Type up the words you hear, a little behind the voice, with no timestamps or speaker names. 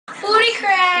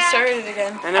started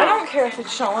again. I know. I don't care if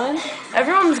it's showing.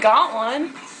 Everyone's got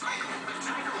one.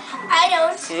 I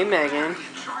don't. Hey, Megan.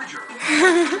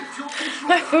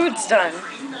 My food's done.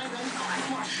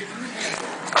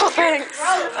 Oh, thanks.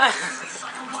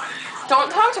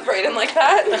 Don't talk to Braden like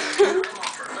that.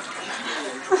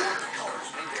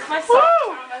 My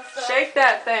son. Shake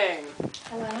that thing.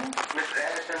 Hello? Mrs.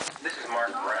 Anderson, this is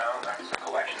Mark Brown. I'm the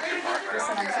collections department.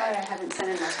 Listen, I'm sorry I haven't sent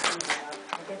in my things out.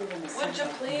 I'll get it in the Would you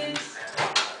please?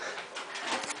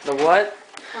 The what?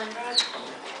 Cornbread?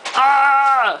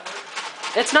 Ah!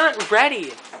 It's not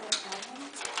ready.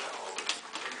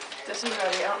 This is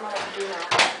ready. I don't know what to do now.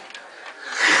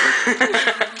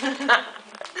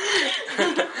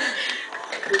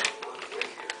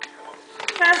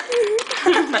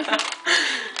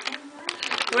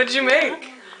 What'd you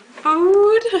make?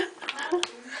 Food.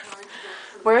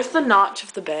 Where's the notch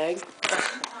of the bag?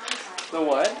 The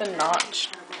what? The notch.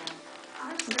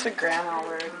 It's a grandma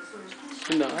word.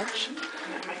 The notch?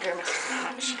 My grandma says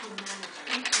notch.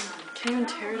 Can't even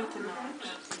tear it at the notch.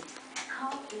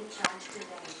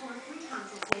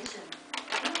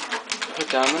 Put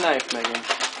down the knife, Megan.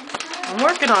 I'm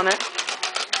working on it.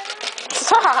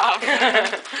 Stop!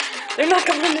 They're not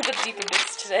going into the deep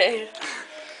abyss today.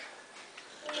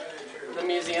 The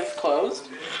museum's closed?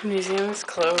 Museum's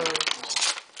closed.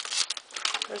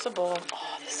 There's a bowl.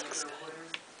 Oh, this looks good.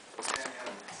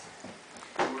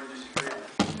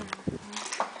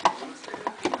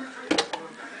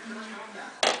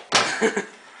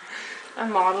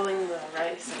 I'm modeling the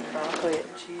rice and broccoli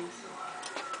and cheese.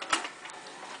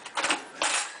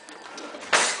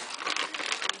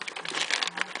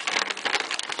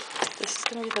 This is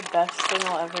gonna be the best thing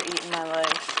I'll ever eat in my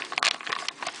life.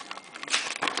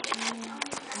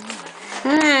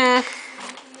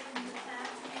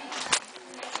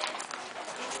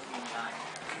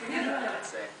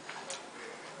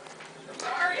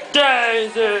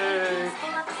 Daisy!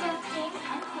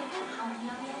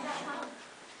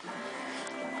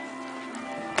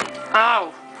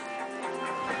 Ow!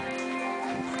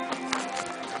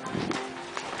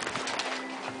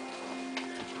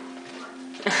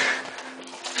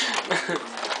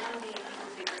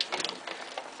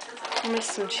 I miss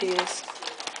some cheese.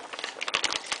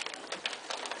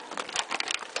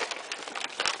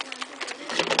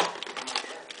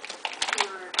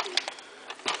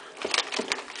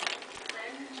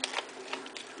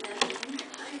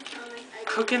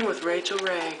 Cooking with Rachel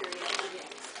Ray.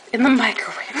 In the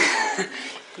microwave.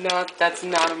 No, that's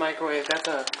not a microwave. That's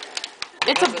a...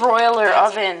 It's a broiler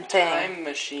oven thing. Time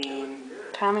machine.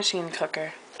 Time machine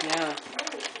cooker. Yeah.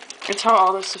 It's how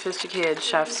all the sophisticated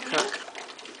chefs cook.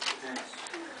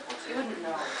 You wouldn't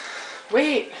know.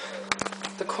 Wait!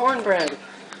 The cornbread.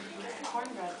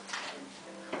 Cornbread.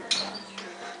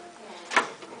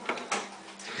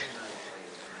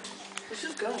 This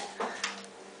is good.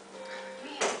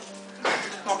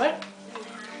 Small bit?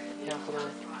 Yeah, hold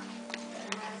on.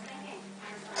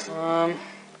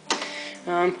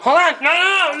 Hold on!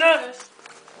 No!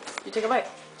 You take a bite.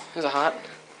 Is it hot?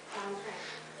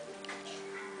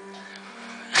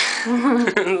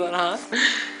 Is that hot?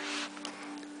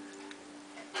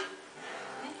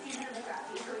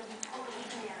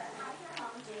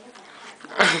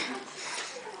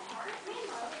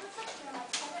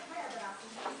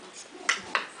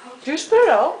 Do you spit it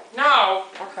out? No!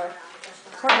 Okay.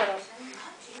 Pour it out.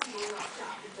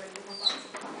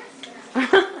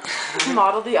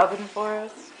 Model the oven for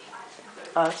us.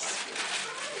 Us.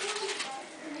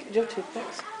 Do you have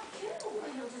toothpicks?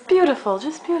 Beautiful,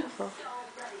 just beautiful.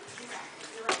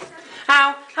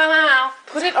 Ow! Ow! Ow!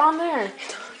 Put it on there.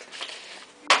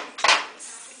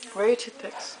 Where are your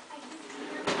toothpicks?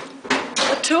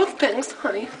 The toothpicks,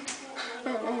 honey.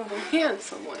 Oh, over here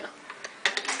somewhere.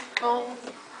 Oh.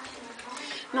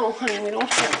 No, honey, we don't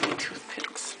have any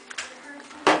toothpicks.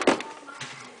 I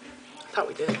thought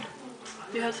we did.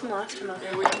 You had some last time.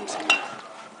 Yeah, we had some.